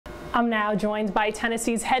I'm now joined by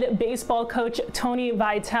Tennessee's head baseball coach, Tony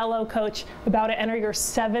Vitello. Coach, about to enter your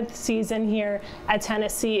 7th season here at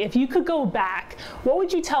Tennessee. If you could go back, what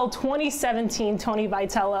would you tell 2017 Tony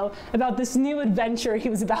Vitello about this new adventure he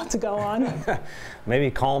was about to go on? Maybe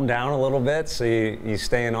calm down a little bit so you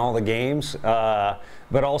stay in all the games,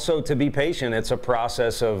 but also to be patient. It's a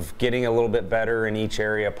process of getting a little bit better in each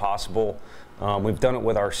area possible. We've done it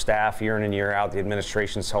with our staff year in and year out. The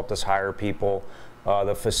administration's helped us hire people.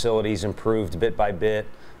 The facilities improved bit by bit.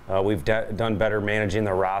 We've done better managing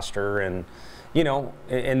the roster. And, you know,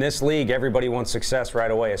 in this league, everybody wants success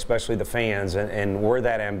right away, especially the fans. And we're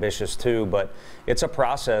that ambitious too. But it's a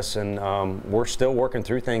process, and we're still working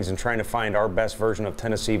through things and trying to find our best version of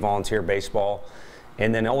Tennessee volunteer baseball.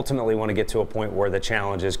 And then ultimately want to get to a point where the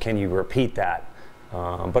challenge is, can you repeat that?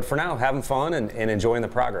 But for now, having fun and enjoying the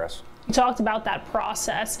progress. You talked about that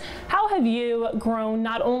process. How have you grown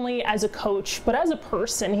not only as a coach, but as a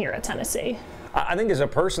person here at Tennessee? I think as a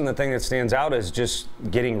person, the thing that stands out is just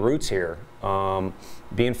getting roots here.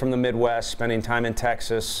 Being from the Midwest, spending time in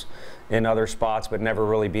Texas, in other spots, but never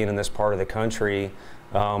really being in this part of the country.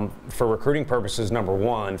 For recruiting purposes, number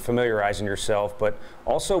one, familiarizing yourself, but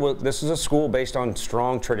also this is a school based on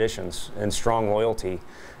strong traditions and strong loyalty.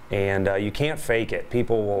 And you can't fake it.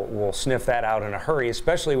 People will sniff that out in a hurry,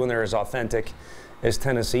 especially when they're as authentic as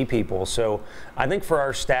Tennessee people. So I think for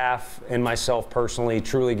our staff and myself personally,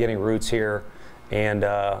 truly getting roots here and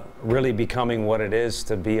really becoming what it is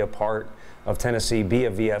to be a part of Tennessee, be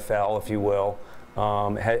a VFL, if you will,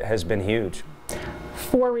 has been huge.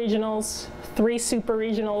 4 regionals, 3 super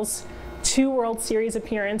regionals, 2 World Series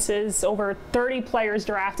appearances, over 30 players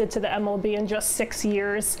drafted to the MLB in just 6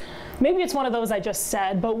 years. Maybe it's one of those I just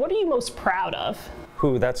said, but what are you most proud of?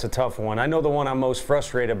 Ooh, that's a tough one. I know the one I'm most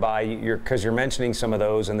frustrated by, because you're mentioning some of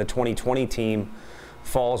those, and the 2020 team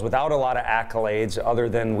falls without a lot of accolades, other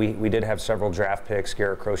than we did have several draft picks.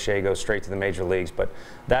 Garrett Crochet goes straight to the major leagues, but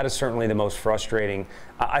that is certainly the most frustrating.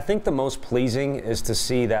 I think the most pleasing is to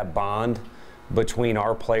see that bond between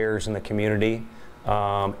our players and the community.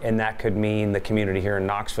 And that could mean the community here in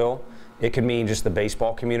Knoxville. It could mean just the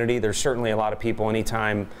baseball community. There's certainly a lot of people,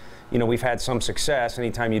 anytime, you know, we've had some success,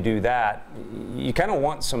 anytime you do that, you kind of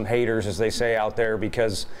want some haters, as they say out there,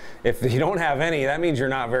 because if you don't have any, that means you're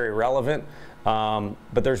not very relevant.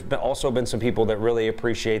 But there's also been some people that really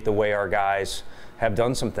appreciate the way our guys have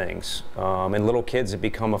done some things, and little kids that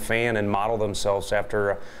become a fan and model themselves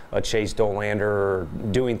after a Chase Dolander, or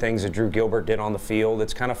doing things that Drew Gilbert did on the field.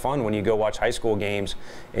 It's kind of fun when you go watch high school games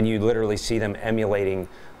and you literally see them emulating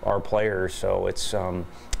our players. So it's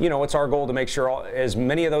you know, it's our goal to make sure as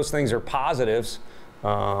many of those things are positives,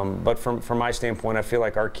 but from my standpoint, I feel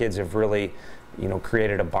like our kids have really, you know,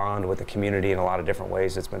 created a bond with the community in a lot of different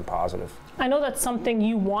ways that's been positive. I know that's something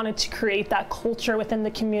you wanted to create, that culture within the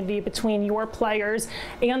community between your players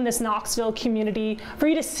and this Knoxville community. For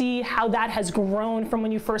you to see how that has grown from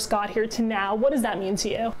when you first got here to now, what does that mean to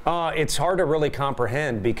you? It's hard to really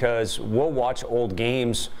comprehend, because we'll watch old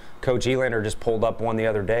games. Coach Elander just pulled up one the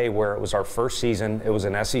other day where it was our first season. It was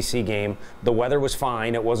an SEC game. The weather was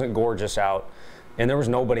fine. It wasn't gorgeous out, and there was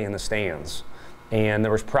nobody in the stands. And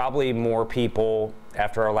there was probably more people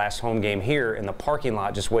after our last home game here in the parking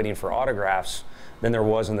lot just waiting for autographs than there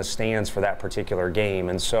was in the stands for that particular game.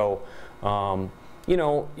 And so, you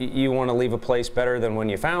know, you want to leave a place better than when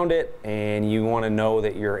you found it, and you want to know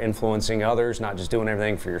that you're influencing others, not just doing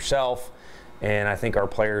everything for yourself. And I think our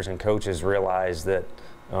players and coaches realize that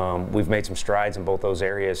we've made some strides in both those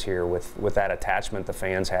areas here with that attachment the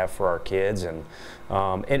fans have for our kids, and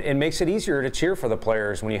it makes it easier to cheer for the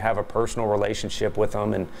players when you have a personal relationship with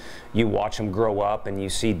them and you watch them grow up and you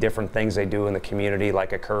see different things they do in the community,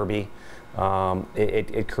 like a Kirby.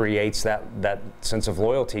 It creates that sense of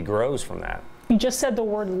loyalty grows from that. You just said the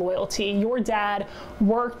word loyalty. Your dad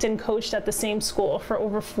worked and coached at the same school for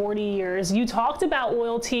over 40 years. You talked about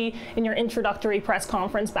loyalty in your introductory press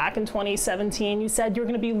conference back in 2017. You said you're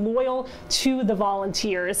going to be loyal to the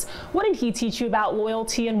Volunteers. What did he teach you about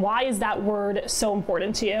loyalty, and why is that word so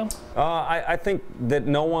important to you? I think that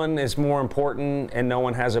no one is more important and no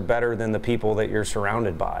one has it better than the people that you're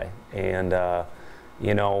surrounded by. And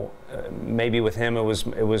you know, maybe with him it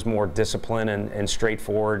was more discipline and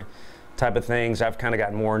straightforward type of things. I've kind of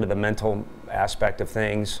gotten more into the mental aspect of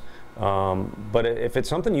things. But if it's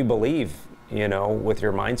something you believe, you know, with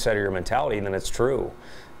your mindset or your mentality, then it's true.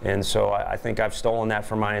 And so I think I've stolen that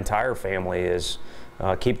from my entire family, is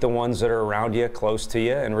keep the ones that are around you close to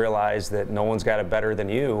you and realize that no one's got it better than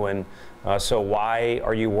you. And so why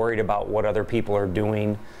are you worried about what other people are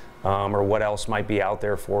doing, or what else might be out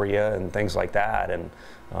there for you and things like that? And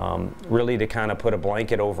really to kind of put a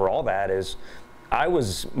blanket over all that is, I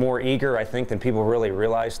was more eager, I think, than people really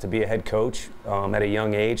realized to be a head coach at a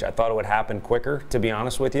young age. I thought it would happen quicker, to be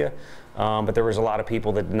honest with you. But there was a lot of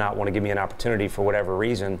people that did not want to give me an opportunity for whatever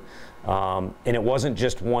reason. And it wasn't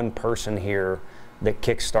just one person here that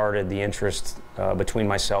kick-started the interest between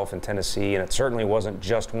myself and Tennessee. And it certainly wasn't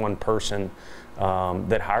just one person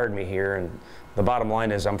that hired me here. And the bottom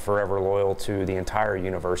line is I'm forever loyal to the entire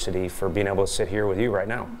university for being able to sit here with you right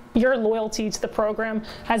now. Your loyalty to the program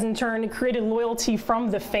has in turn created loyalty from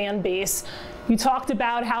the fan base. You talked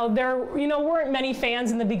about how there weren't many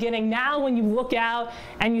fans in the beginning. Now when you look out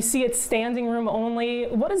and you see it's standing room only,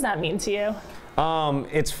 what does that mean to you?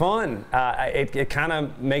 It's fun. It kind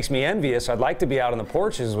of makes me envious. I'd like to be out on the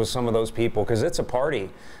porches with some of those people because it's a party.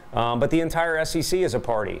 But the entire SEC is a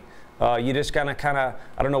party. You just kind of,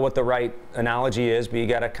 I don't know what the right analogy is, but you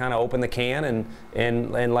got to kind of open the can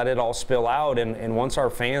and let it all spill out. And once our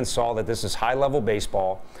fans saw that this is high-level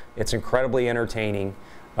baseball, it's incredibly entertaining.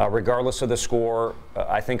 Regardless of the score,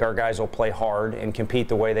 I think our guys will play hard and compete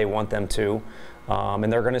the way they want them to.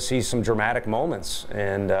 And they're going to see some dramatic moments.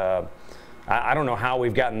 And I don't know how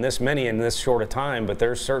we've gotten this many in this short a time, but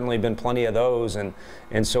there's certainly been plenty of those, and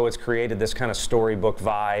so it's created this kind of storybook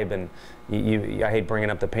vibe. And I hate bringing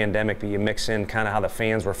up the pandemic, but you mix in kind of how the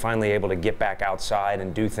fans were finally able to get back outside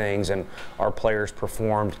and do things, and our players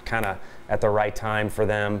performed kind of at the right time for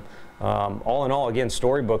them. All in all, again,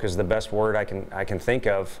 storybook is the best word I can think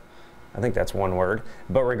of. I think that's one word,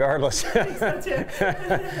 but regardless,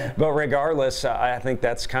 I think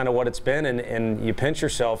that's kind of what it's been, and you pinch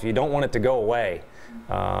yourself. You don't want it to go away,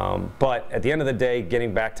 but at the end of the day,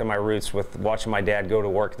 getting back to my roots with watching my dad go to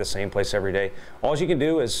work at the same place every day, all you can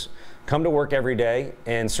do is come to work every day,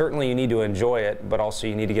 and certainly you need to enjoy it, but also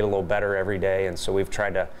you need to get a little better every day, and so we've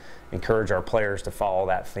tried to encourage our players to follow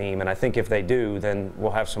that theme, and I think if they do, then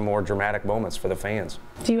we'll have some more dramatic moments for the fans.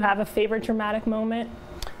 Do you have a favorite dramatic moment?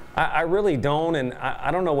 I really don't, and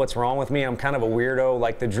I don't know what's wrong with me. I'm kind of a weirdo.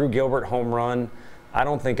 Like the Drew Gilbert home run, I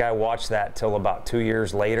don't think I watched that till about 2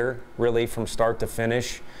 years later, really from start to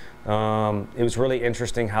finish. It was really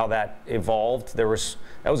interesting how that evolved. That was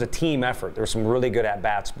a team effort. There were some really good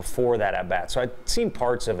at-bats before that at-bat, so I'd seen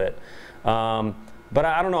parts of it. But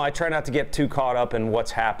I don't know. I try not to get too caught up in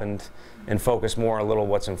what's happened and focus more a little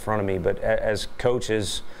what's in front of me. But as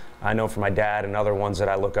coaches, I know from my dad and other ones that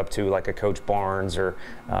I look up to, like a Coach Barnes, or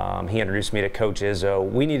he introduced me to Coach Izzo.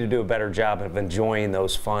 We need to do a better job of enjoying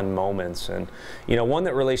those fun moments. And, one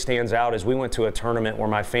that really stands out is we went to a tournament where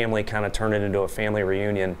my family kind of turned it into a family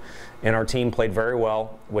reunion. And our team played very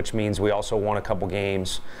well, which means we also won a couple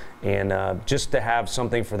games. And just to have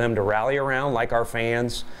something for them to rally around, like our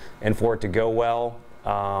fans, and for it to go well,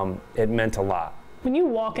 it meant a lot. When you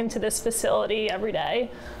walk into this facility every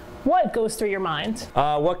day, what goes through your mind?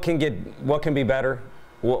 What can be better?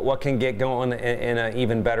 What can get going in an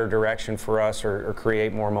even better direction for us, or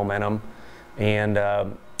create more momentum? And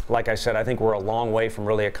like I said, I think we're a long way from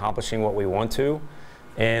really accomplishing what we want to,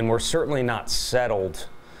 and we're certainly not settled.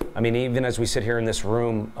 I mean, even as we sit here in this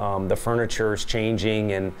room, the furniture is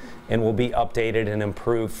changing and will be updated and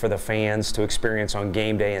improved for the fans to experience on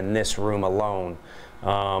game day in this room alone.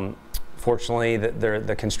 Fortunately,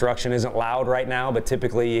 the construction isn't loud right now, but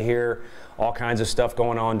typically you hear all kinds of stuff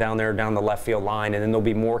going on down there, down the left field line, and then there'll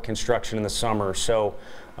be more construction in the summer. So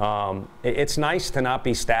it's nice to not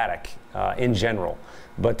be static in general,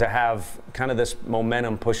 but to have kind of this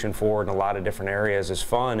momentum pushing forward in a lot of different areas is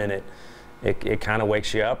fun, and it kind of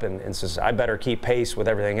wakes you up and says, I better keep pace with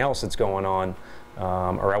everything else that's going on,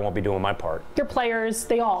 or I won't be doing my part. Your players,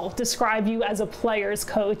 they all describe you as a player's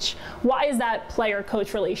coach. Why is that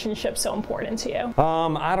player-coach relationship so important to you?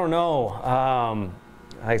 I don't know.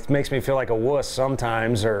 It makes me feel like a wuss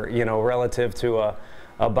sometimes, or, relative to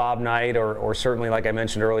a Bob Knight, or certainly, like I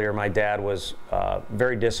mentioned earlier, my dad was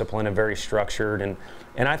very disciplined and very structured.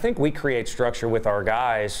 And I think we create structure with our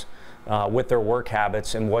guys, with their work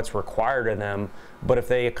habits and what's required of them. But if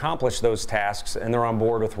they accomplish those tasks and they're on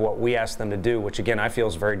board with what we ask them to do, which again I feel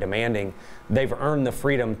is very demanding, they've earned the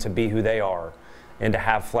freedom to be who they are and to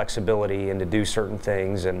have flexibility and to do certain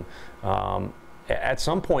things. And at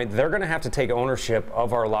some point they're going to have to take ownership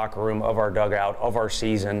of our locker room, of our dugout, of our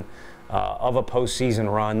season, of a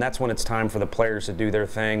postseason run. That's when it's time for the players to do their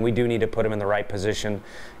thing. We do need to put them in the right position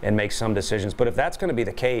and make some decisions. But if that's going to be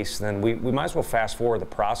the case, then we might as well fast forward the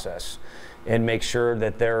process and make sure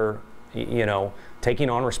that they're, taking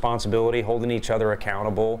on responsibility, holding each other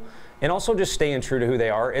accountable, and also just staying true to who they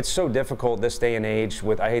are. It's so difficult this day and age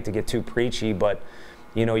with, I hate to get too preachy, but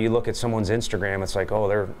you look at someone's Instagram, it's like,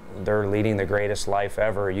 oh, they're leading the greatest life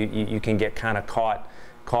ever. You can get kind of caught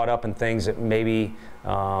up in things that maybe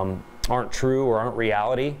aren't true or aren't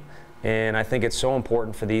reality. And I think it's so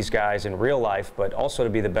important for these guys in real life, but also to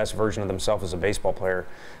be the best version of themselves as a baseball player.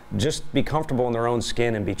 Just be comfortable in their own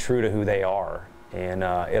skin and be true to who they are. And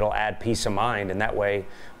it'll add peace of mind. And that way,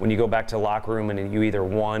 when you go back to the locker room and you either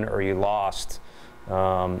won or you lost,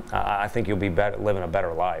 I think you'll be living a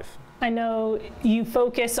better life. I know you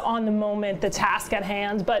focus on the moment, the task at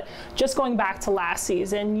hand, but just going back to last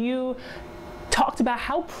season, you talked about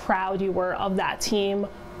how proud you were of that team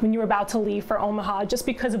when you were about to leave for Omaha, just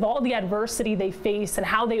because of all the adversity they faced and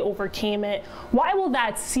how they overcame it. Why will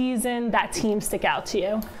that season, that team stick out to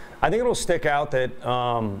you? I think it'll stick out that,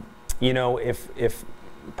 you know, if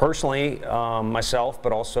personally, myself,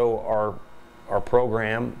 but also our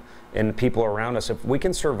program and people around us, if we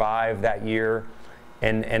can survive that year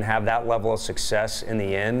and have that level of success in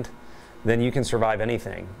the end, then you can survive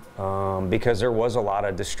anything. Because there was a lot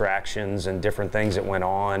of distractions and different things that went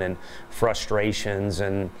on and frustrations,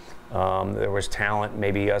 and there was talent,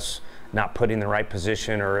 maybe us not putting in the right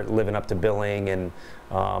position or living up to billing, and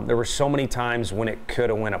there were so many times when it could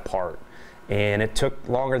have went apart. And it took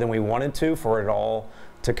longer than we wanted to for it all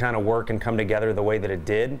to kind of work and come together the way that it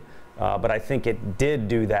did. But I think it did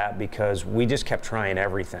do that because we just kept trying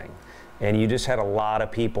everything. And you just had a lot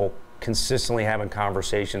of people consistently having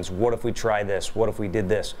conversations. What if we try this? What if we did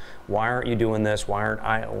this? Why aren't you doing this? Why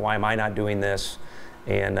am I not doing this?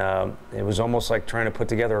 And it was almost like trying to put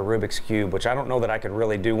together a Rubik's Cube, which I don't know that I could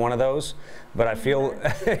really do one of those. But I feel,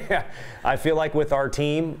 I feel like with our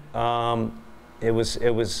team,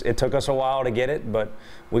 it took us a while to get it, but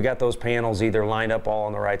we got those panels either lined up all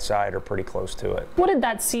on the right side or pretty close to it. What did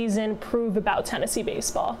that season prove about Tennessee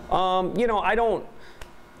baseball? You know, I don't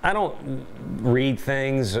read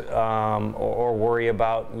things or worry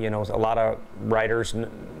about, you know, a lot of writers,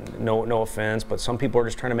 no offense, but some people are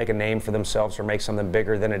just trying to make a name for themselves or make something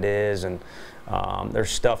bigger than it is. And there's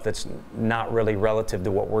stuff that's not really relative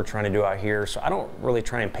to what we're trying to do out here. So I don't really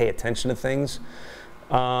try and pay attention to things.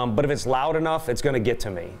 But if it's loud enough, it's going to get to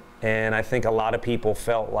me. And I think a lot of people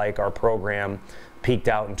felt like our program peaked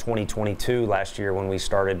out in 2022 last year when we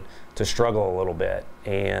started to struggle a little bit.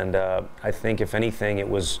 And I think if anything, it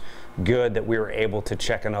was good that we were able to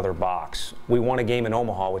check another box. We won a game in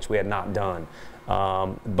Omaha, which we had not done.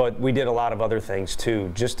 But we did a lot of other things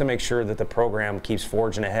too, just to make sure that the program keeps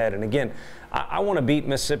forging ahead. And again, I want to beat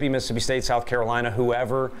Mississippi, Mississippi State, South Carolina,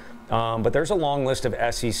 whoever. But there's a long list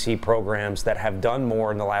of SEC programs that have done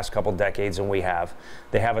more in the last couple decades than we have.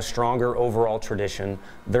 They have a stronger overall tradition.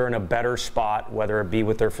 They're in a better spot, whether it be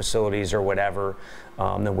with their facilities or whatever,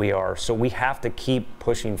 than we are. So we have to keep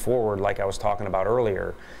pushing forward, like I was talking about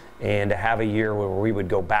earlier. And to have a year where we would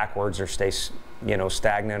go backwards or stay, you know,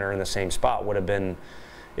 stagnant or in the same spot would have been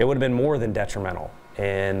more than detrimental.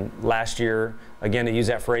 And last year, again, to use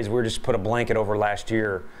that phrase, we just put a blanket over last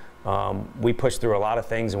year. We pushed through a lot of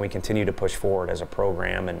things, and we continue to push forward as a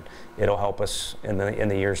program, and it'll help us in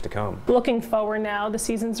the years to come. Looking forward now, the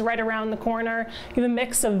season's right around the corner. You have a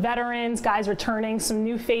mix of veterans, guys returning, some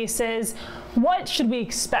new faces. What should we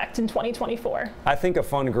expect in 2024? I think a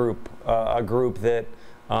fun group, a group that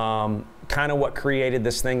kind of what created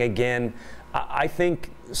this thing again. I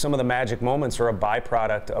think some of the magic moments are a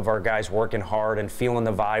byproduct of our guys working hard and feeling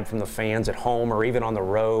the vibe from the fans at home or even on the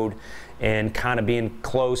road, and kind of being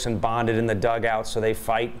close and bonded in the dugout so they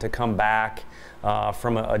fight to come back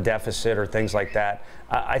from a deficit or things like that.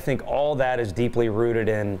 I think all that is deeply rooted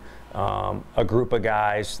in a group of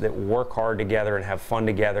guys that work hard together and have fun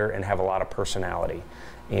together and have a lot of personality.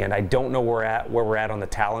 And I don't know where we're at on the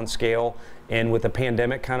talent scale. And with the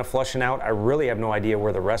pandemic kind of flushing out, I really have no idea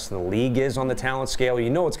where the rest of the league is on the talent scale. You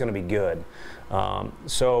know it's going to be good.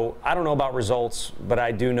 So I don't know about results, but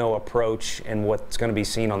I do know approach and what's going to be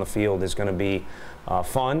seen on the field is going to be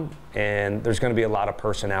fun. And there's going to be a lot of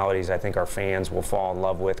personalities I think our fans will fall in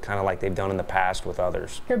love with, kind of like they've done in the past with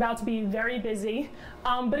others. You're about to be very busy.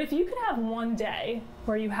 But if you could have one day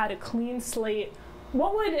where you had a clean slate,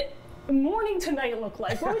 what would morning to night look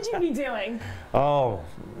like? What would you be doing? Oh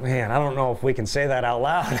man, I don't know if we can say that out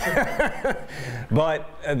loud. But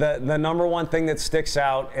the number one thing that sticks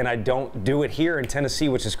out, and I don't do it here in Tennessee,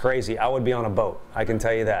 which is crazy, I would be on a boat. I can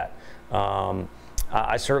tell you that.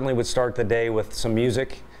 I certainly would start the day with some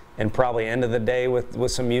music and probably end of the day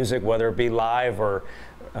with some music, whether it be live or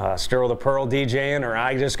Sterling the Pearl DJing, or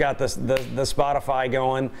I just got the Spotify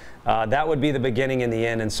going. That would be the beginning and the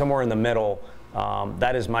end, and somewhere in the middle,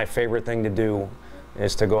 that is my favorite thing to do,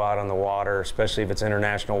 is to go out on the water, especially if it's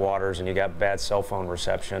international waters and you got bad cell phone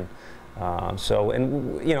reception.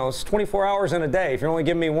 And you know, it's 24 hours in a day. If you're only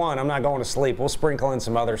giving me one, I'm not going to sleep. We'll sprinkle in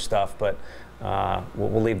some other stuff, but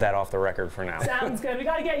we'll leave that off the record for now. Sounds good. We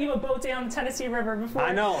got to get you a boat day on the Tennessee River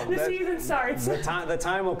before the season starts. The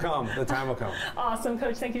time will come. The time will come. Awesome,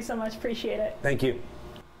 Coach. Thank you so much. Appreciate it. Thank you.